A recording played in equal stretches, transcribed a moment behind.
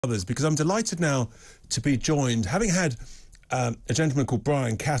others, because I'm delighted now to be joined, having had a gentleman called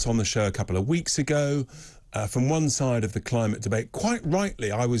Brian Catt on the show a couple of weeks ago. From one side of the climate debate, quite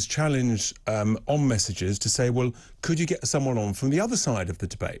rightly, I was challenged on messages to say, well, could you get someone on from the other side of the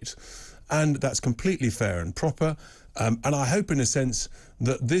debate? And that's completely fair and proper. And I hope, in a sense,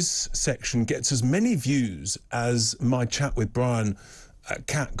 that this section gets as many views as my chat with Brian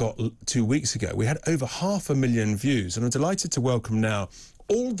Catt got 2 weeks ago. We had over 500,000 views, and I'm delighted to welcome now,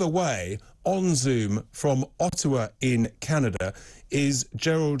 all the way on Zoom from Ottawa in Canada, is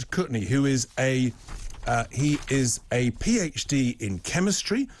Gerald Kutney, who is a PhD in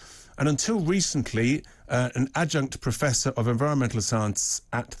chemistry, and until recently an adjunct professor of environmental science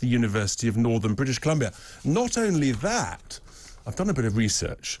at the University of Northern British Columbia. Not only that, I've done a bit of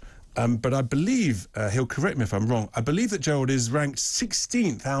research, but I believe, he'll correct me if I'm wrong, I believe that Gerald is ranked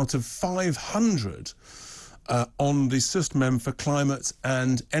 16th out of 500 on the System for Climate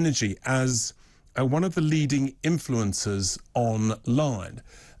and Energy as one of the leading influencers online.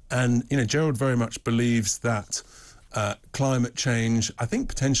 And, you know, Gerald very much believes that climate change, I think,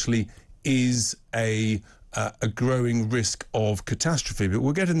 potentially is a growing risk of catastrophe. But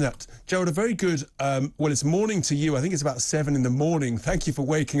we'll get into that. Gerald, a very good, well, it's morning to you. I think it's about 7 in the morning. Thank you for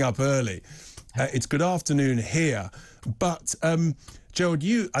waking up early. It's good afternoon here. But, Gerald,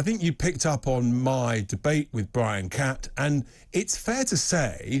 I think you picked up on my debate with Brian Catt, and it's fair to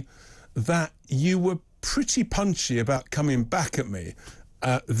say that you were pretty punchy about coming back at me.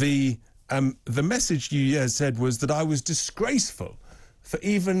 The message you said was that I was disgraceful for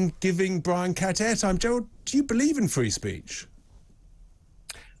even giving Brian Catt airtime. Gerald, do you believe in free speech?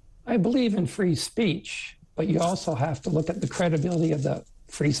 I believe in free speech, but you also have to look at the credibility of the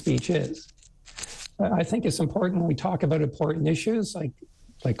free speech is. I think it's important when we talk about important issues like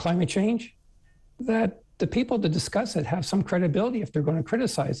climate change, that the people to discuss it have some credibility if they're going to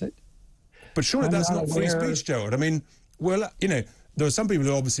criticize it. But surely that's not free speech, Gerald. I mean, well, you know, there are some people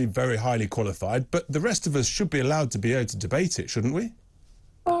who are obviously very highly qualified, but the rest of us should be allowed to be able to debate it, shouldn't we?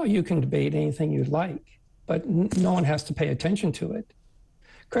 Oh, you can debate anything you like, but no one has to pay attention to it.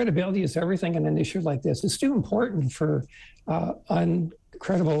 Credibility is everything in an issue like this. It's too important for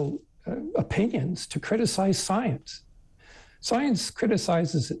uncredible opinions to criticize science. Science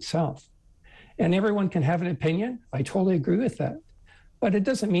criticizes itself, and everyone can have an opinion. I totally agree with that, but it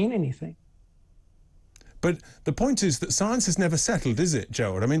doesn't mean anything. But the point is that science is never settled, is it,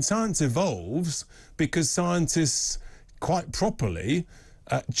 Gerald? I mean, science evolves because scientists, quite properly,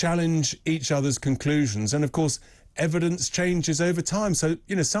 challenge each other's conclusions. And, of course, evidence changes over time. So,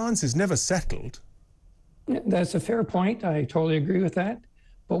 you know, science is never settled. That's a fair point. I totally agree with that.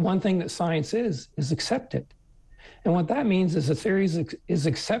 But one thing that science is accepted. And what that means is a theory is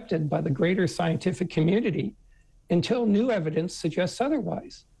accepted by the greater scientific community until new evidence suggests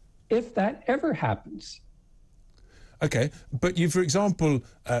otherwise, if that ever happens. Okay, but you, for example,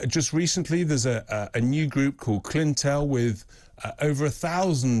 just recently there's a new group called Clintel with over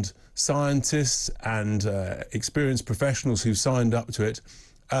 1,000 scientists and experienced professionals who signed up to it,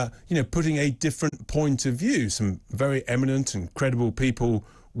 you know, putting a different point of view, some very eminent and credible people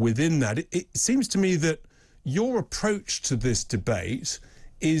within that. It seems to me that your approach to this debate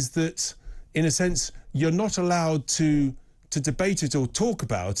is that, in a sense, you're not allowed to debate it or talk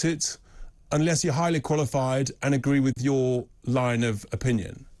about it unless you're highly qualified and agree with your line of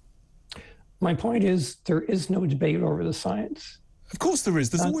opinion. My point is, there is no debate over the science. Of course there is.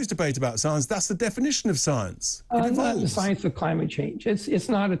 There's always debate about science. That's the definition of science. It evolves. Not the science of climate change. It's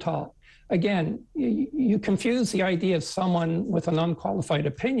not at all. Again, you confuse the idea of someone with an unqualified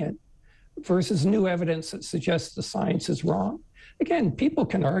opinion versus new evidence that suggests the science is wrong. Again, people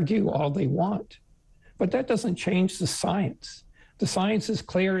can argue all they want, but that doesn't change the science. The science is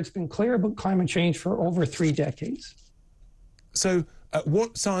clear. It's been clear about climate change for over 3 decades. So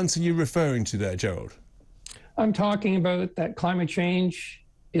what science are you referring to there, Gerald? I'm talking about that climate change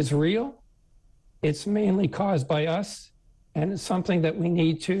is real. It's mainly caused by us, and it's something that we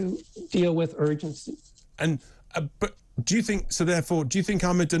need to deal with urgency. And but do you think, so therefore, do you think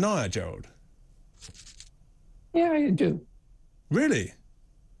I'm a denier, Gerald? Yeah, I do. Really?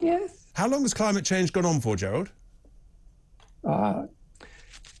 Yes. How long has climate change gone on for, Gerald?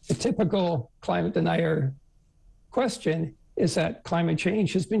 The typical climate denier question is that climate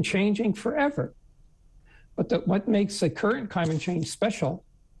change has been changing forever. But what makes the current climate change special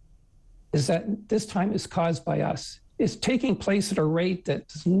is that this time is caused by us. It's taking place at a rate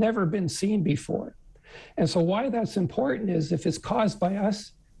that's never been seen before. And so why that's important is if it's caused by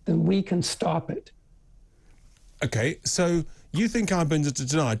us, then we can stop it. Okay, so you think I've been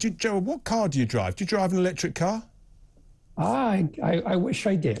denied. Gerald, what car do you drive? Do you drive an electric car? I wish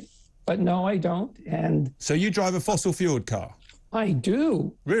I did, but no, I don't. And So you drive a fossil-fueled car? I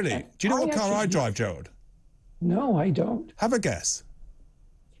do. Really? Do you know what car I drive, Gerald? No, I don't. Have a guess.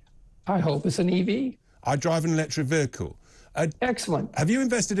 I hope it's an EV. I drive an electric vehicle. Excellent. Have you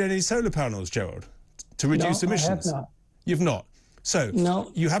invested in any solar panels, Gerald, to reduce emissions? I have not. You've not. So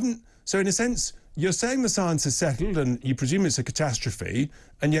No. you haven't. So in a sense, you're saying the science has settled and you presume it's a catastrophe,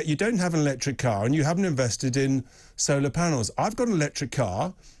 and yet you don't have an electric car and you haven't invested in solar panels. I've got an electric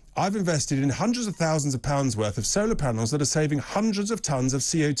car. I've invested in hundreds of thousands of pounds worth of solar panels that are saving hundreds of tons of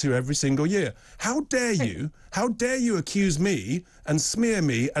CO2 every single year. How dare you accuse me and smear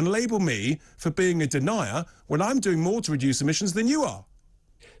me and label me for being a denier when I'm doing more to reduce emissions than you are?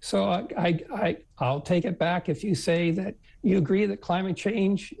 So I'll take it back if you say that you agree that climate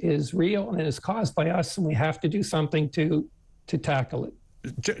change is real and is caused by us and we have to do something to tackle it.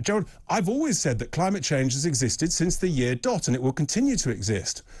 Gerald, I've always said that climate change has existed since the year dot, and it will continue to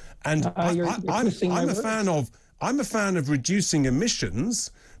exist. And I'm a fan of reducing emissions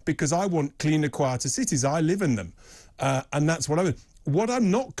because I want cleaner, quieter cities. I live in them, and that's what I mean. What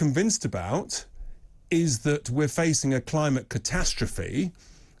I'm not convinced about is that we're facing a climate catastrophe,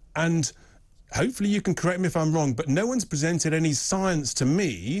 and hopefully you can correct me if I'm wrong, but no one's presented any science to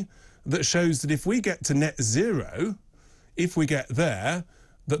me that shows that if we get to net zero, if we get there,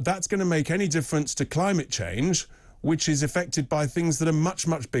 that's going to make any difference to climate change, which is affected by things that are much,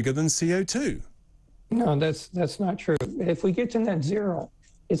 much bigger than CO2. No, that's not true. If we get to net zero,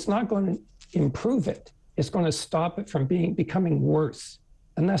 it's not going to improve it. It's going to stop it from becoming worse.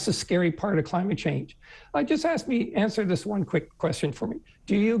 And that's the scary part of climate change. Just answer this one quick question for me.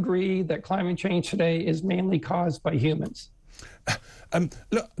 Do you agree that climate change today is mainly caused by humans?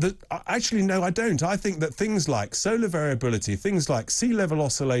 Look, actually, no, I don't. I think that things like solar variability, things like sea level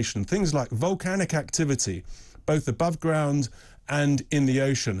oscillation, things like volcanic activity, both above ground and in the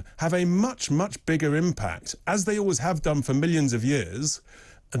ocean, have a much, much bigger impact, as they always have done for millions of years,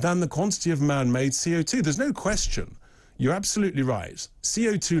 than the quantity of man-made CO2. There's no question. You're absolutely right.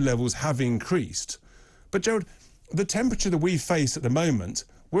 CO2 levels have increased. But, Gerald, the temperature that we face at the moment,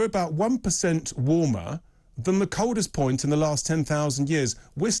 we're about 1% warmer than the coldest point in the last 10,000 years.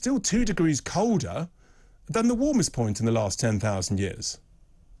 We're still 2 degrees colder than the warmest point in the last 10,000 years.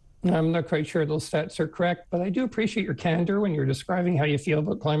 I'm not quite sure those stats are correct, but I do appreciate your candor when you're describing how you feel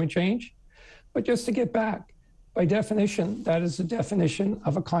about climate change. But just to get back, by definition, that is the definition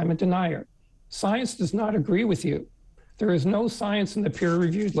of a climate denier. Science does not agree with you. There is no science in the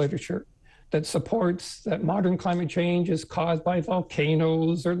peer-reviewed literature that supports that modern climate change is caused by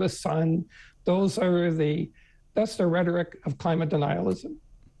volcanoes or the sun. That's the rhetoric of climate denialism.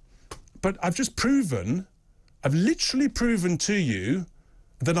 But I've literally proven to you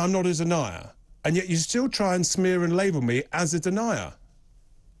that I'm not a denier, and yet you still try and smear and label me as a denier.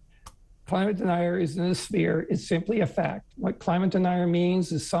 Climate denier is in a sphere. It's simply a fact. What climate denier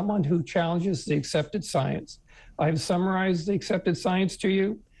means is someone who challenges the accepted science. I've summarized the accepted science to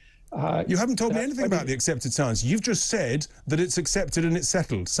you. You haven't told me anything about the accepted science. You've just said that it's accepted and it's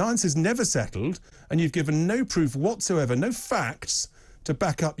settled. Science is never settled, and you've given no proof whatsoever, no facts to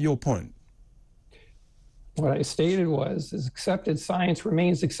back up your point. What I stated is accepted science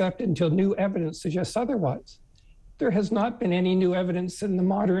remains accepted until new evidence suggests otherwise. There has not been any new evidence in the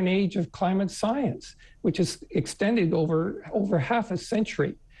modern age of climate science, which has extended over half a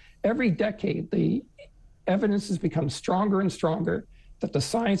century. Every decade, the evidence has become stronger and stronger that the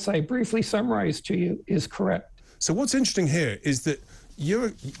science I briefly summarized to you is correct. So what's interesting here is that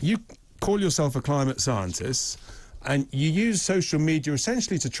you call yourself a climate scientist, and you use social media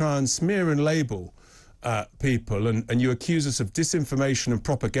essentially to try and smear and label people, and you accuse us of disinformation and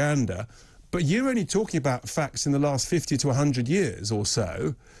propaganda, but you're only talking about facts in the last 50 to 100 years or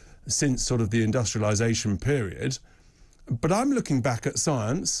so, since sort of the industrialization period. But I'm looking back at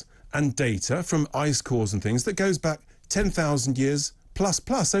science and data from ice cores and things that goes back 10,000 years plus.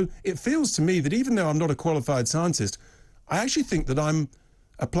 So it feels to me that even though I'm not a qualified scientist, I actually think that I'm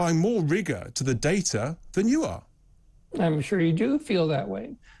applying more rigor to the data than you are. I'm sure you do feel that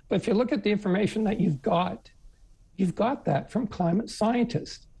way. But if you look at the information that you've got that from climate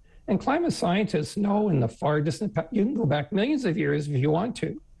scientists. And climate scientists know in the far distant past, you can go back millions of years if you want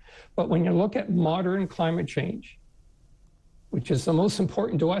to. But when you look at modern climate change, which is the most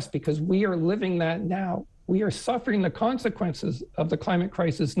important to us because we are living that now, we are suffering the consequences of the climate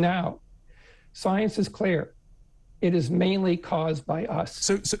crisis now. Science is clear. It is mainly caused by us.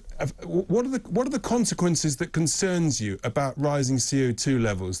 So what are the consequences that concerns you about rising CO2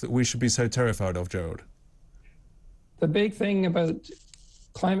 levels that we should be so terrified of, Gerald? The big thing about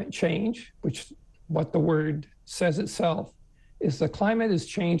climate change, what the word says itself, is the climate is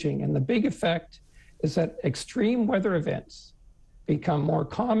changing, and the big effect is that extreme weather events become more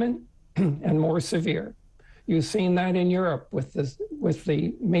common and more severe. You've seen that in Europe with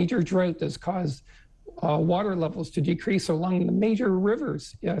the major drought that's caused water levels to decrease along the major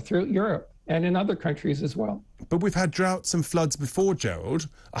rivers throughout Europe and in other countries as well. But we've had droughts and floods before, Gerald.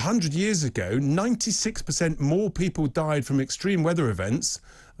 100 years ago, 96% more people died from extreme weather events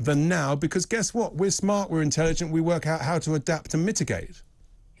than now, because guess what? We're smart, we're intelligent, we work out how to adapt and mitigate.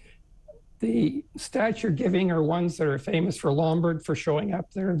 The stats you're giving are ones that are famous for Lombard for showing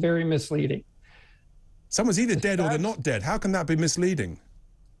up. They're very misleading. Someone's either dead or they're not dead. How can that be misleading?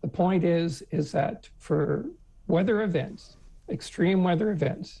 The point is that for weather events, extreme weather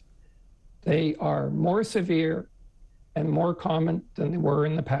events, they are more severe and more common than they were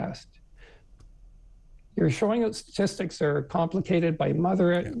in the past. You're showing that statistics are complicated by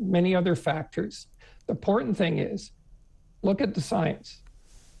many other factors. The important thing is, look at the science.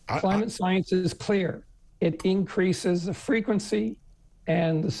 Climate science is clear. It increases the frequency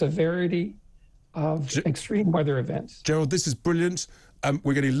and the severity of extreme weather events. Gerald, this is brilliant.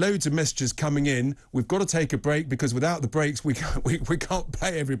 We're getting loads of messages coming in. We've got to take a break, because without the breaks, we can't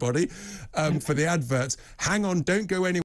pay everybody for the adverts. Hang on, don't go anywhere.